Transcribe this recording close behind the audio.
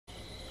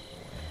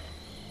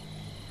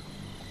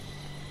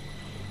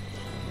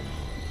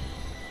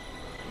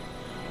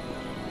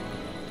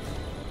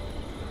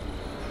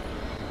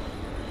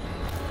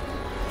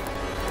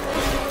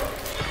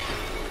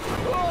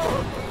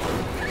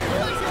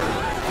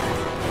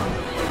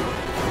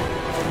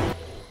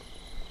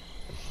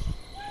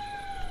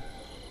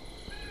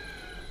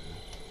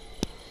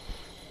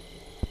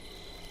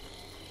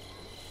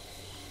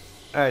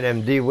Alright,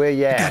 MD, where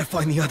you I gotta at?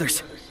 find the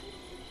others.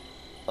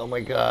 Oh my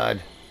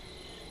god.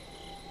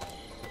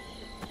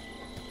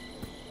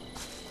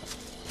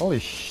 Holy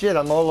shit,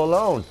 I'm all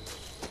alone.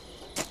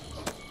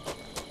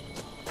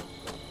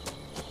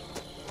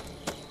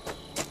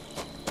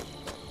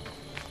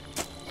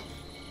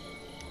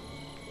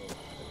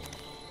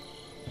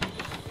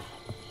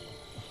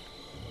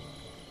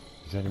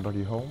 Is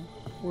anybody home?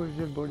 Where's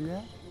everybody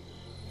at?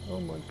 Oh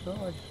my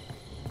god.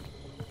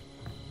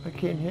 I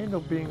can't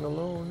handle being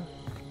alone.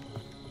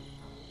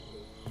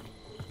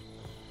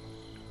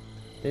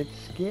 It's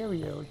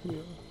scary out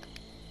here.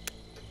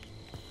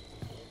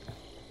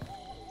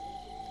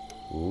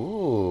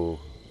 Ooh.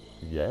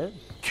 Yes.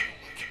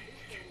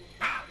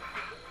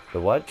 The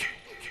what?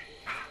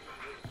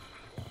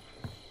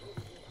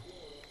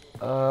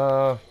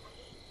 I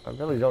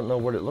really don't know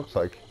what it looks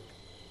like.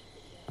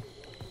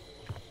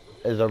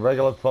 Is it a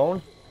regular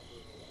phone?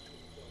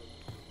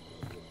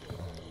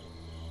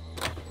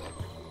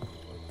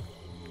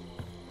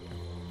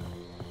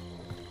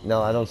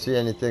 No, I don't see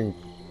anything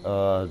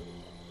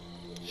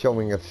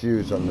showing a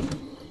fuse on the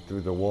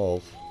through the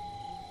walls.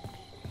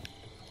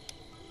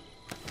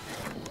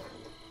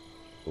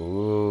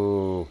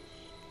 Ooh.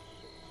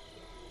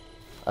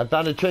 I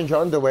found a change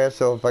of underwear,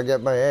 so if I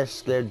get my ass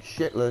scared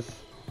shitless.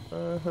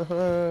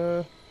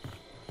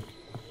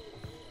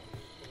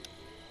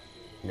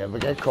 Never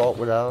get caught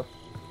without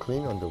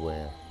clean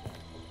underwear.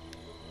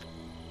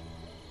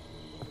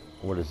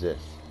 What is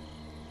this?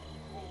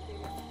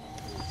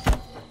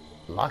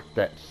 Lock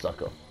that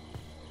sucker.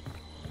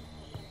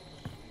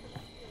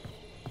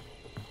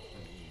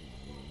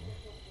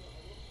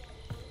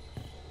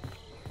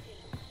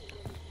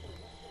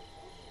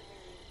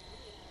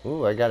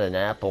 Ooh, I got an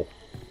apple.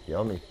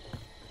 Yummy.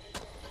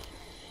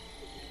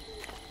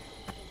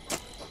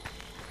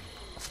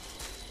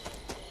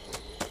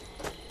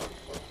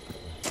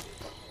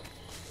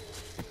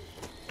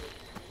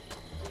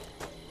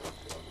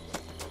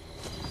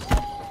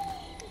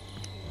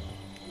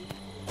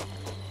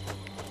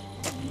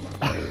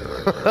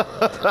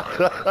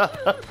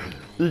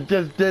 You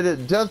just did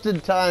it just in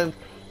time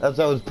as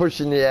I was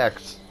pushing the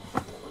X.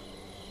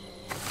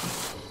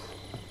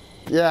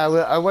 Yeah,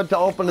 I went to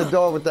open the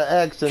door with the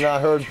X and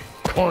I heard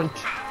crunch.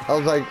 I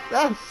was like,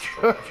 that's...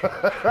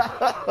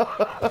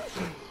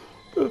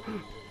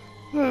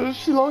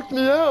 She locked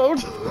me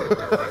out.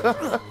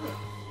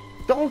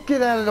 Don't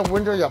get out of the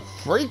window, you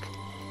freak.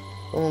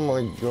 Oh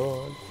my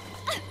god.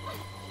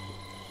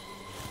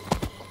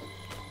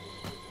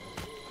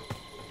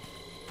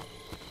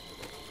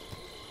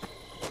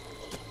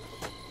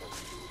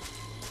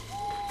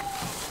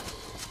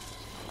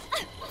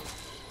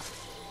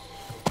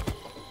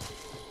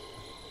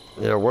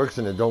 Yeah, it works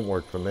and it don't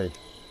work for me.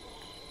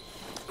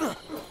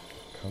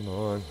 Come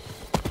on.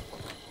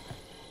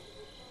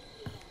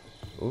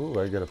 Ooh,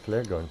 I got a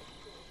flare gun.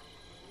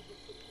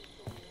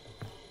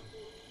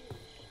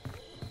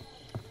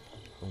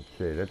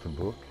 Okay, that's a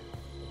book.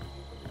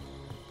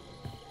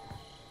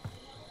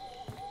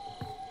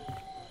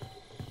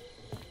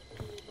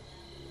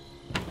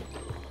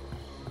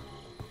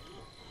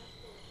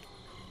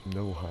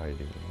 No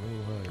hiding,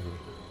 no hiding.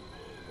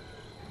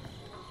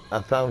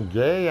 I found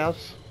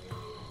gas.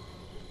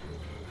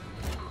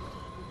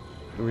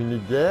 Do we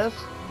need gas?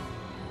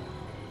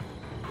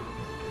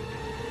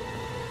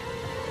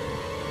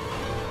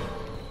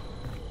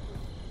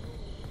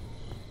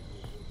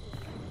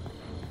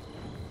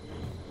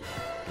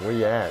 Where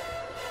you at?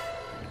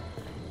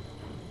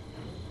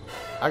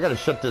 I gotta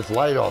shut this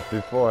light off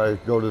before I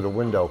go to the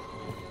window.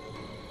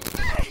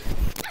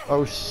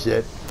 Oh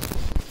shit.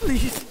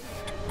 Please.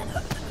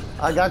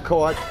 I got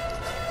caught.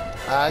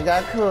 I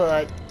got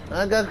caught.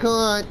 I got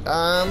caught.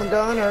 I'm a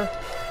gunner.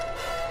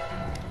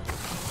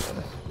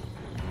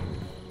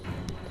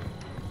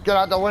 Get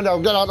out the window,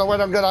 get out the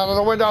window, get out of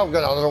the window,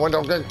 get out of the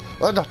window,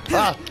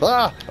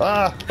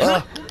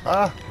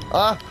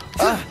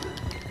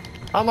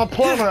 I'm a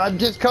plumber, I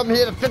just come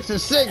here to fix the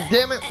sink,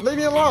 damn it, leave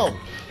me alone.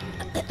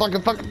 Fuck, no.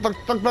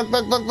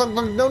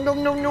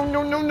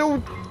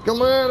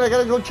 Come on, I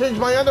gotta go change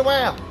my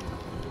underwear.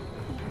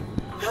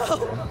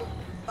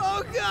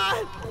 Oh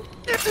God.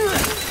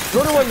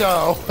 Through the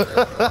window.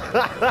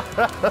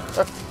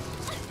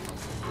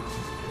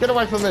 Get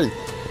away from me.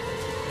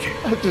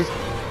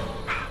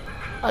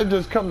 I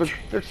just come to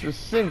fix the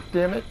sink,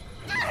 damn it.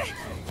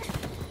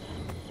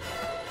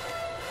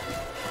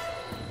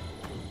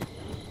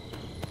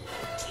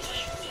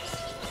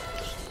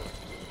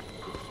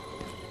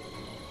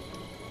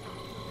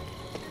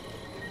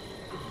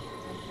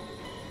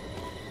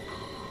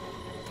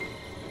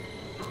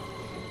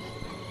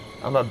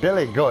 I'm a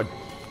billy goat.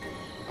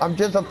 I'm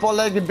just a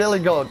four-legged billy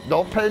goat.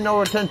 Don't pay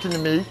no attention to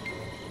me.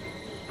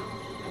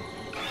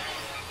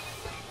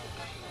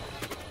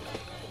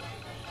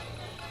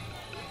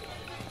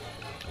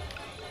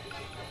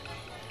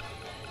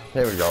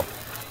 Here we go.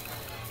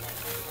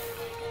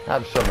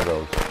 Have some of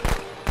those.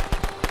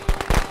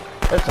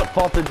 It's the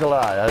 4th of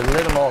July. I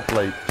lit them off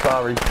late.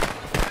 Sorry.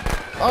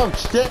 Oh,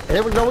 shit.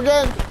 Here we go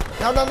again.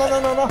 No.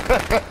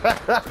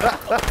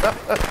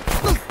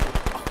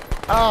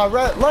 Ah,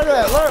 right, look at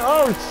that, look,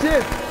 oh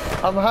shit!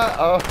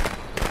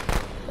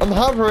 I'm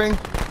hovering.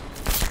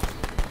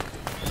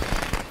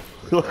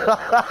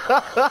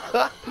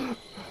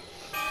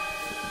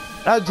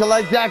 How'd you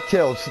like that,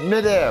 Kills?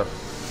 Mid-air.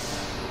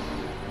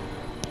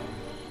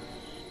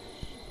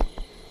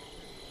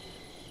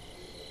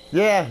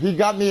 Yeah, he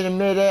got me in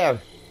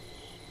mid-air.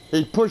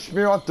 He pushed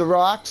me off the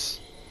rocks,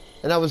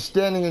 and I was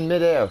standing in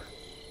mid-air.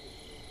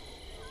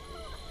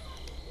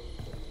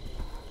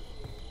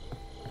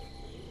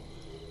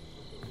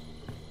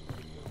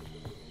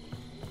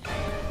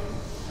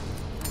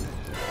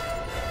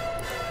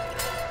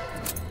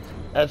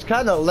 It's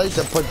kind of late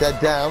to put that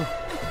down.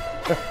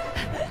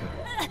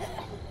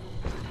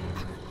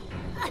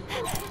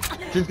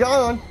 She's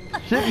going.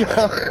 She's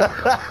going.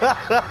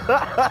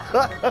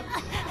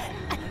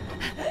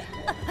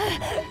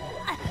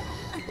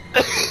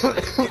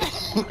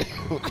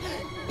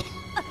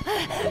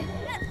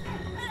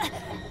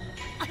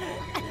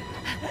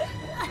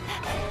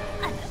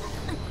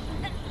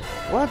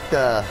 What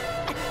the?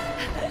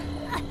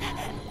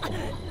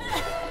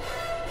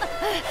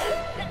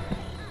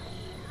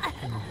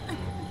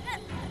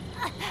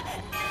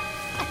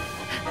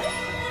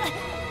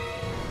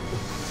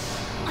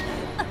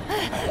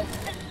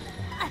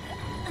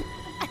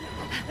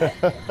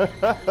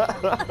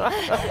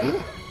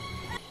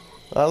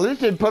 At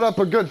least they put up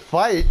a good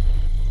fight.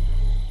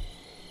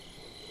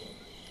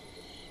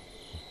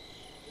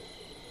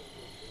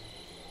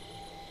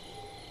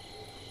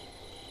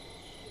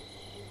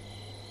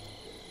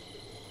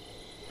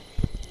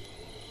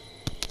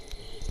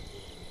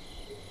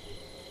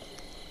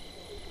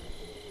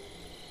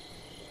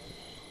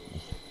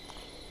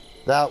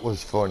 That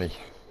was funny.